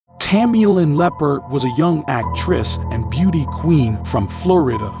Tammy Lynn Leppert was a young actress and beauty queen from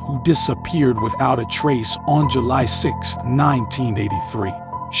Florida who disappeared without a trace on July 6, 1983.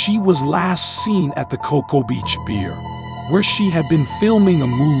 She was last seen at the Cocoa Beach Pier, where she had been filming a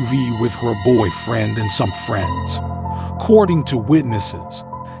movie with her boyfriend and some friends. According to witnesses,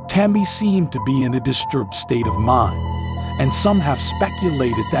 Tammy seemed to be in a disturbed state of mind, and some have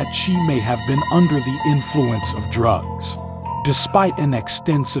speculated that she may have been under the influence of drugs. Despite an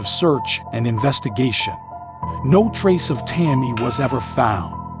extensive search and investigation, no trace of Tammy was ever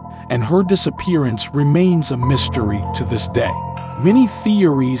found, and her disappearance remains a mystery to this day. Many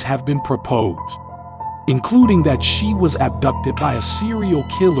theories have been proposed, including that she was abducted by a serial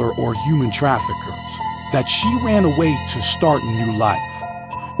killer or human traffickers, that she ran away to start a new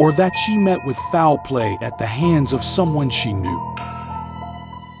life, or that she met with foul play at the hands of someone she knew.